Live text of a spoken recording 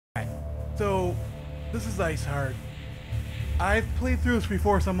So, this is IceHeart. I've played through this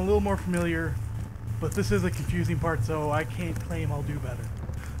before, so I'm a little more familiar. But this is a confusing part, so I can't claim I'll do better.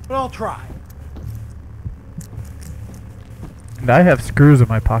 But I'll try. And I have screws in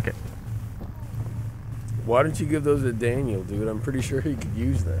my pocket. Why don't you give those to Daniel, dude? I'm pretty sure he could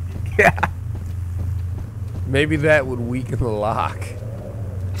use them. Yeah. Maybe that would weaken the lock.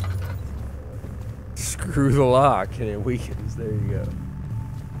 Screw the lock and it weakens. There you go.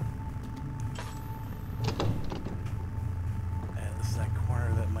 This is that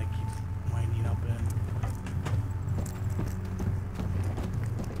corner that Mike keeps winding up in.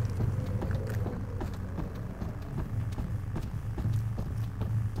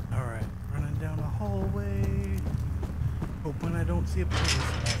 Alright, running down a hallway. Hoping I don't see a police.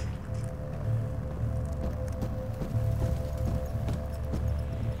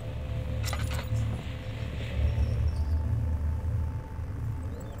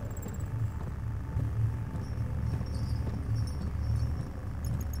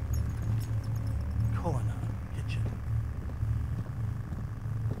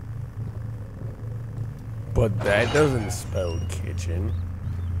 But that doesn't spell kitchen.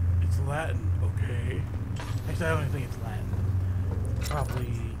 It's Latin, okay. Actually, I don't even think it's Latin.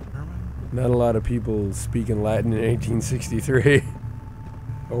 Probably German? Not a lot of people speaking Latin in 1863.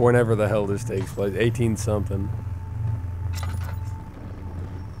 Or whenever the hell this takes place. 18 something.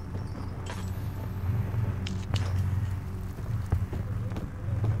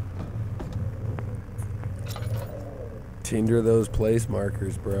 Tinder those place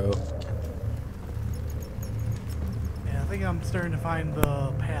markers, bro. I think I'm starting to find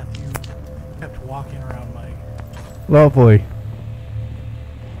the path you kept walking around, Mike. Lovely.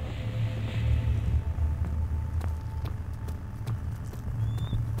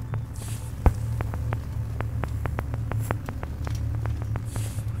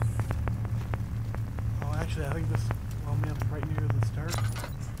 Oh, actually, I think this wound me up right near the start.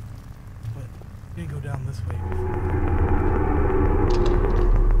 But you didn't go down this way before.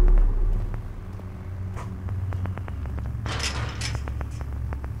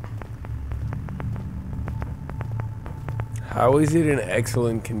 How is it in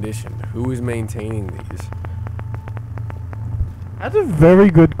excellent condition? Who is maintaining these? That's a very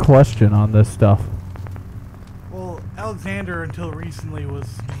good question on this stuff. Well, Alexander, until recently, was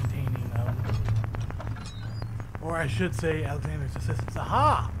maintaining them. Or I should say, Alexander's assistants.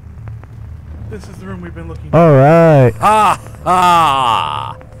 Aha! This is the room we've been looking for. Alright. Ha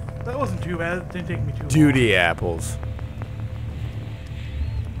ha! That wasn't too bad. It didn't take me too long. Duty apples.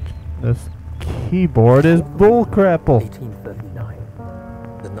 This keyboard is bullcrapple. 1839.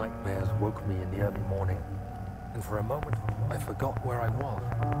 The nightmares woke me in the early morning, and for a moment I forgot where I was.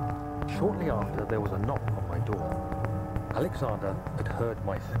 Shortly after, there was a knock on my door. Alexander had heard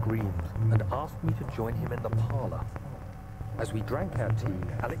my screams and asked me to join him in the parlor. As we drank our tea,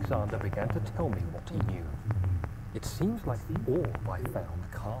 Alexander began to tell me what he knew. It seems like the orb I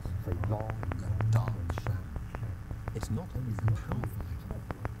found casts a long and dark shadow. It's not only powerful,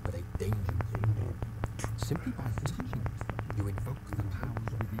 but a dangerous. Simply by touching it, you invoke the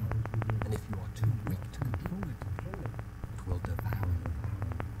powers within, and if you are too weak to control it, it will devour you.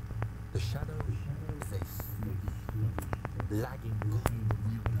 The shadow is a sleepy, lagging behind the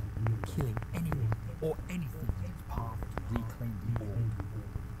wielder, killing anyone or anything in its path to reclaim the orb.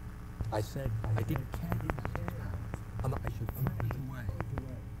 I said I didn't care about its powers, and that I should throw it away.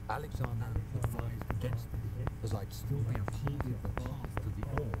 Alexander advised against it, as I'd still be a part of the path to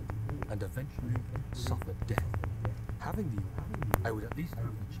the orb, and eventually suffered death. Having the orb, I would at least have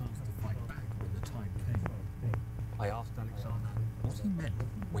the chance to fight back when the time came. I asked Alexander what he meant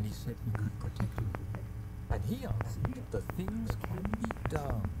when he said he could protect me, and he answered that things can be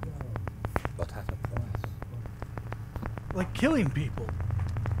done, but at a price. Like killing people.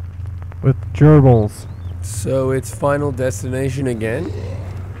 With gerbils. So it's Final Destination again?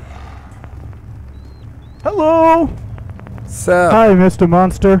 Hello! So Hi, Mr.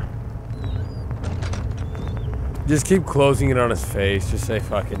 Monster. just keep closing it on his face. Just say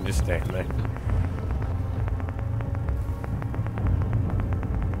fucking just stand there.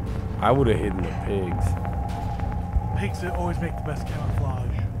 I would have hidden the pigs. Pigs always make the best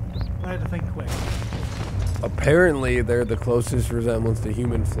camouflage. I had to think quick. Apparently, they're the closest resemblance to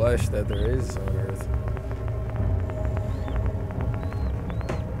human flesh that there is on Earth.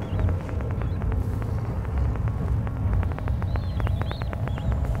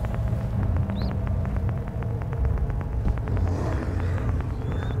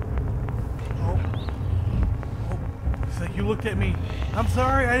 So you looked at me. I'm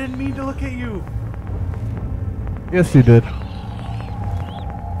sorry, I didn't mean to look at you. Yes, you did.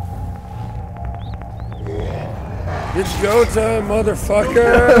 It's go time,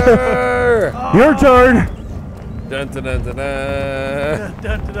 motherfucker! Your turn. Dun dun dun dun dun. Dun,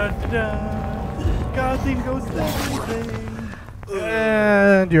 dun, dun, dun, dun. God theme goes to everything.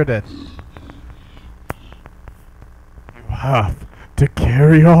 And you're dead. You have to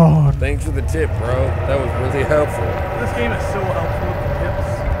carry on. Thanks for the tip, bro. That was really helpful. This game is so helpful with the tips.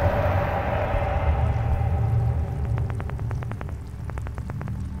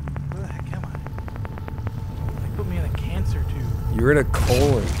 Where the heck am I? They put me in a cancer tube. You're in a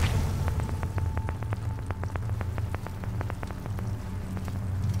colon.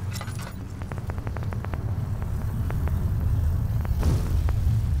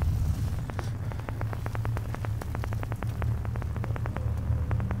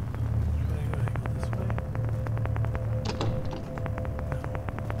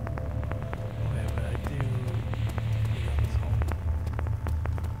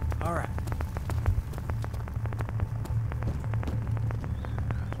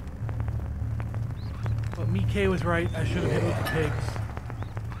 Kay was right. I should have hit with the pigs.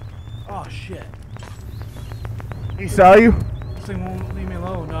 Oh shit. He saw you? This thing won't leave me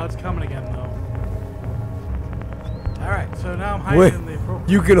alone. No, it's coming again though. Alright, so now I'm hiding Wait, in the appropriate.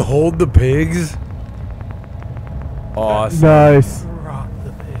 you can hold the pigs? Awesome. Nice. Rock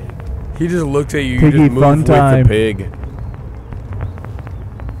the pig. He just looked at you, you Piggy just moved fun with time. the pig.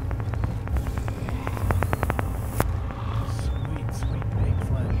 Sweet, sweet pig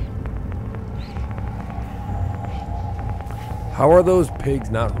flesh. How are those pigs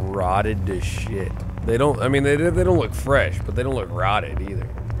not rotted to shit? They don't, I mean, they don't look fresh, but they don't look rotted either.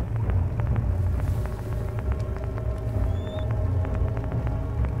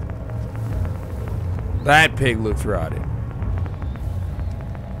 That pig looks rotted.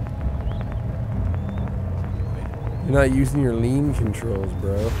 You're not using your lean controls,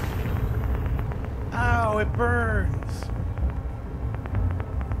 bro. Ow, it burns.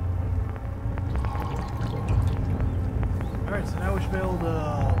 Alright, so now we should be able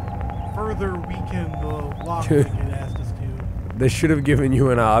to further weaken the lock that it asked us to. They should have given you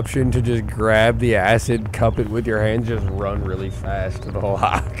an option to just grab the acid, cup it with your hands, just run really fast to the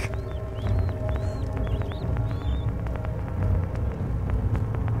lock.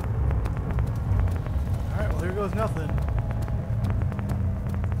 Alright, well here goes nothing.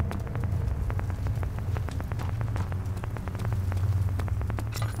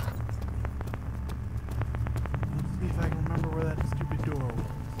 Let's see if I can remember where that stupid door was.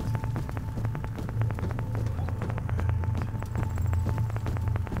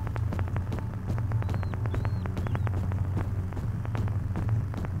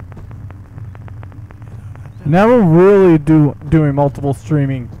 Now we're really doing multiple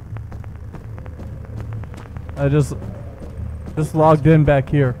streaming. I just logged in back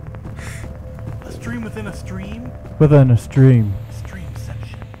here A stream within a stream? within a stream.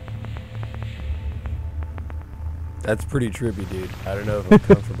 Streamception. That's pretty trippy, dude. I don't know if I'm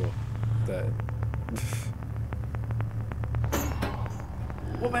comfortable with that.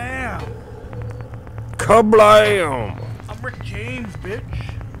 Well, bam! Kablam! I'm Rick James, bitch.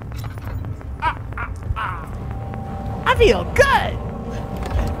 I feel good.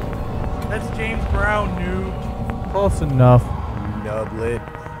 That's James Brown, noob. Close enough. Nublet.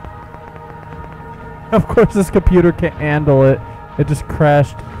 Of course, this computer can't handle it. It just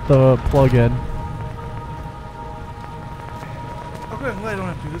crashed the plug-in. Okay, I'm glad I don't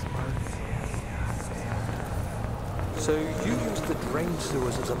have to do this part. So you used the drain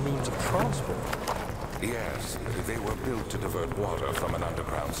sewers as a means of transport? Yes, they were built to divert water from an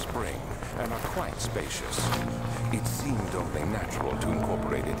underground spring and are quite spacious. It seemed only natural to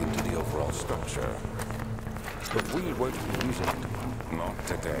incorporate it into the overall structure. But we won't be using it. Not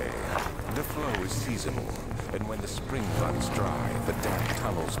today. The flow is seasonal, and when the spring runs dry, the damp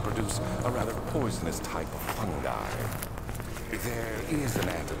tunnels produce a rather poisonous type of fungi. There is an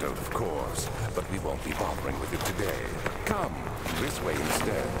antidote, of course, but we won't be bothering with it today. Come, this way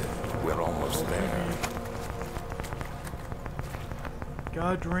instead. We're almost there.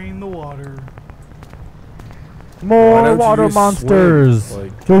 Gotta drain the water. Why More don't you water just monsters. swim?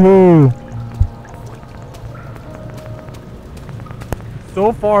 Like- Woohoo.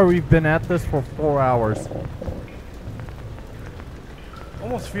 So far, we've been at this for 4 hours.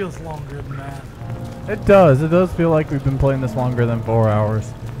 Almost feels longer than that. It does. It does feel like we've been playing this longer than 4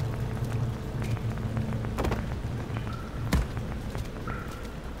 hours.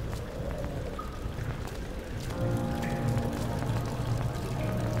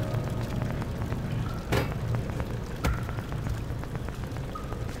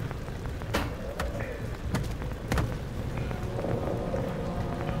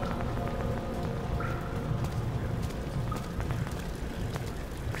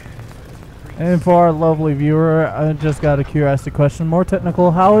 And for our lovely viewer, I just got a curiosity question, more technical.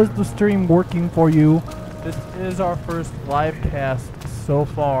 How is the stream working for you? This is our first live cast so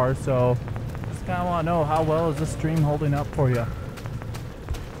far, so just kind of want to know, how well is this stream holding up for you?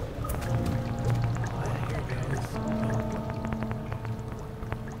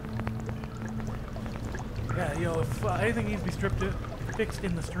 Yeah, if anything needs to be fixed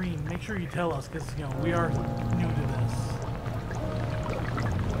in the stream, make sure you tell us, because, we are new to this.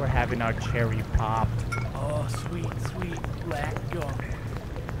 We're having our cherry popped. Oh, sweet black gum.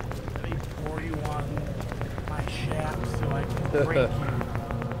 Let me pour you on my shaft so I can break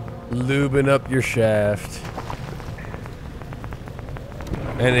you. Lubing up your shaft.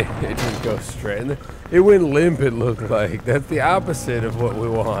 And it just goes straight. And it went limp, it looked like. That's the opposite of what we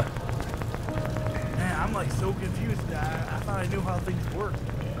want. Man, I'm like so confused. I thought I knew how things work.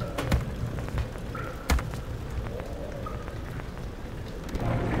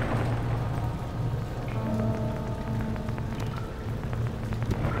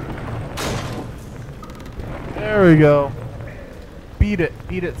 There we go. Beat it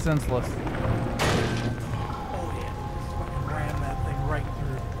senseless. Oh yeah, just fucking ram that thing right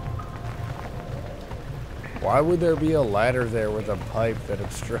through. Why would there be a ladder there with a pipe that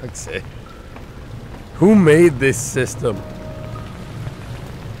obstructs it? Who made this system?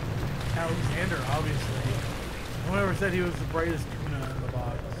 Alexander, obviously. Whoever said he was the brightest tuna in the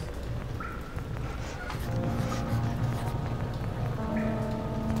box.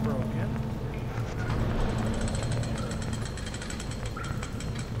 It's broken.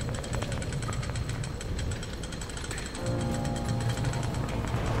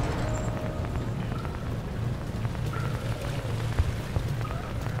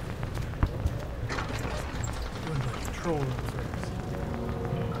 Doing the control room first.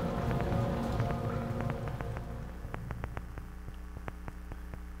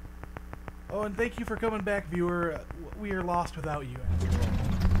 Oh, and thank you for coming back, viewer. We are lost without you, after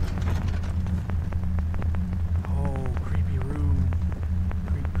all. Oh, creepy room.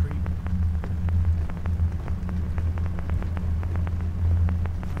 Creep.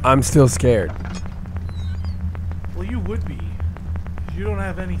 I'm still scared. Well, you would be. 'Cause you don't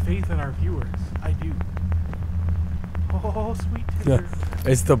have any faith in our viewers. I do. Oh, sweet Tinder.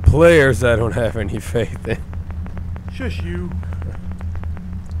 It's the players I don't have any faith in. Shush you.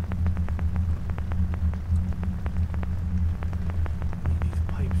 These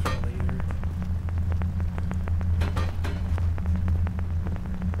pipes for later.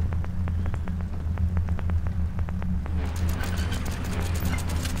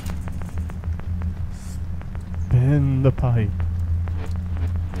 Spin the pipe.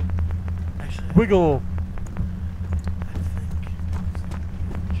 Actually, Wiggle.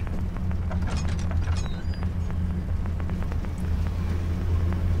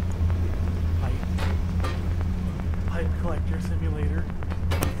 I think pipe collector simulator.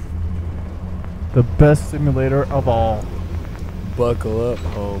 The best simulator of all. Buckle up,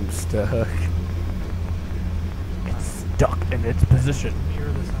 Homestuck. It's stuck in its position.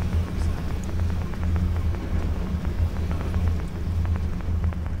 Mirror this on the other side.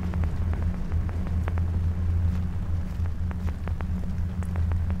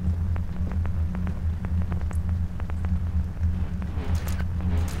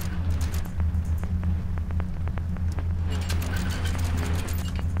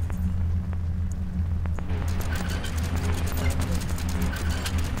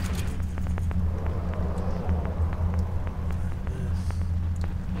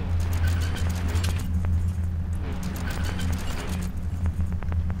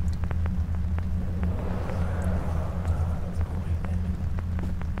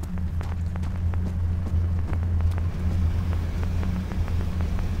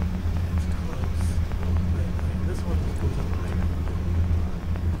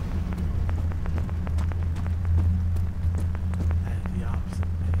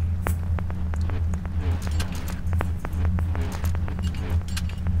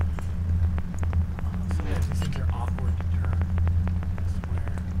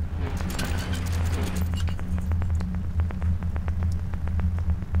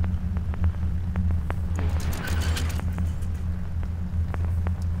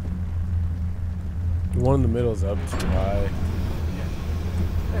 The one in the middle is up too high.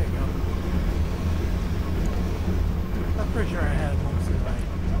 There you go. I'm pretty sure I had most of it right.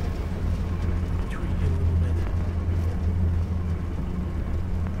 Tweak it a little bit.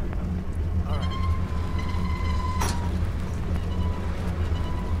 Alright.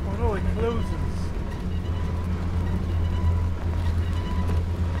 Oh no, it closes.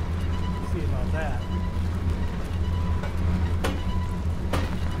 Let's see about that.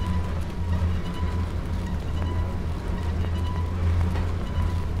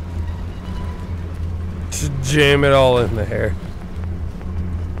 jam it all in there. Oh,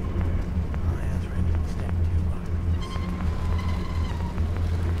 yeah, that's right. I need to stack 2 boxes.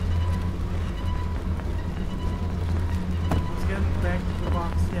 Let's get back to the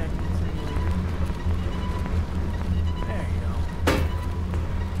box stacking simulator. There you go.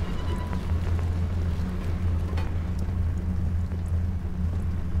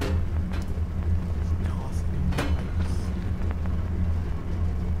 Tossing in pipes.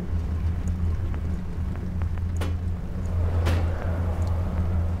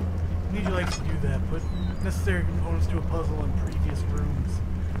 Amnesia likes to do that, put necessary components to a puzzle in previous rooms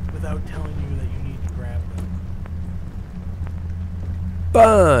without telling you that you need to grab them.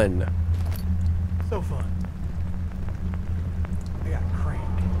 Fun. So fun. I got crank.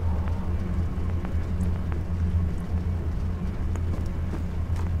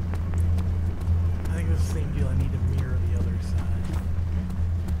 I think it's the same deal. I need to mirror the other side.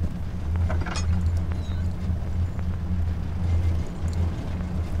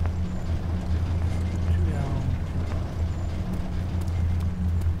 Two down.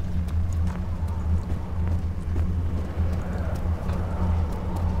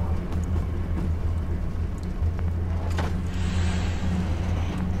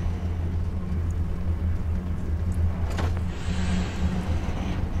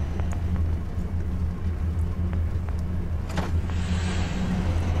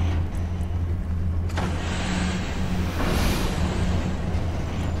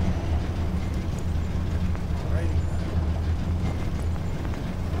 Alrighty then.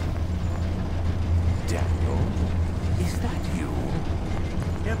 Daniel, is that you?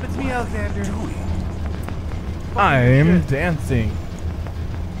 Yep, it's me, Alexander. I'm shit. dancing.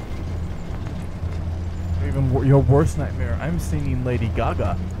 Even your worst nightmare, I'm singing Lady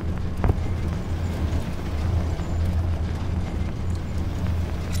Gaga.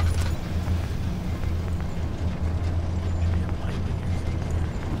 Should be a pipe in here somewhere.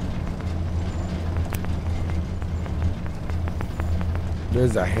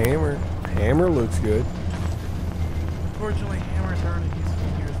 There's a hammer. Hammer looks good. Unfortunately, hammers aren't as useful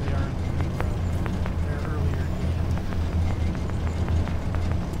here as they are in their earlier games.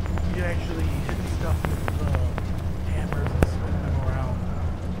 You can actually hit stuff with hammers and spin them around.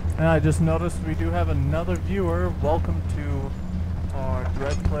 And I just noticed we do have another viewer. Welcome to our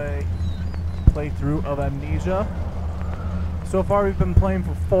Dread Play playthrough of Amnesia. So far we've been playing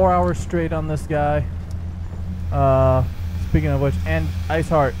for 4 hours straight on this guy. Speaking of which, and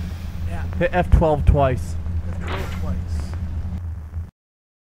IceHeart, Yeah. hit F12 twice.